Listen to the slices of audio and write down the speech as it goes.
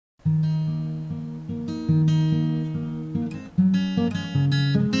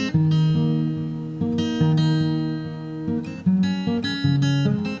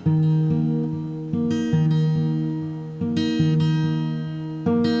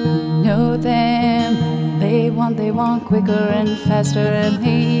Know them, they want quicker and faster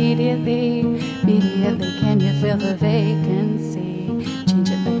immediately. Immediately, can you feel the vacancy? Change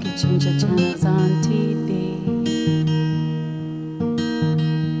it like you change the channels on TV.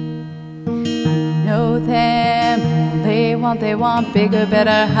 Know them, they want bigger,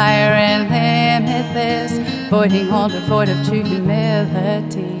 better, higher, and limitless. Voiding all devoid of true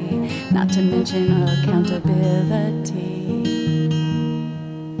humility, not to mention accountability.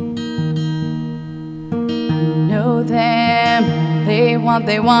 Know them, they want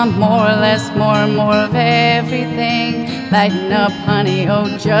more or less, more and more of everything. Lighten up, honey,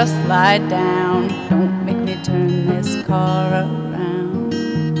 oh, just lie down. Don't make me turn this car around.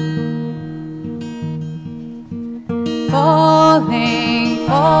 Falling,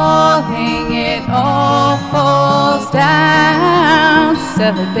 falling, it all falls down.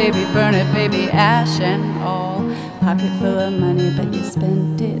 Sell it, baby, burn it, baby, ash and all. Pocket full of money, but you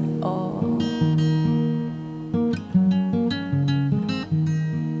spent it all.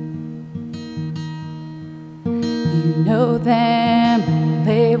 You know them,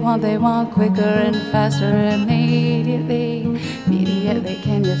 they want quicker and faster immediately. Immediately,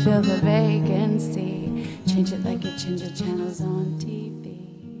 can you feel the vacancy? Change it like you change the channels on TV.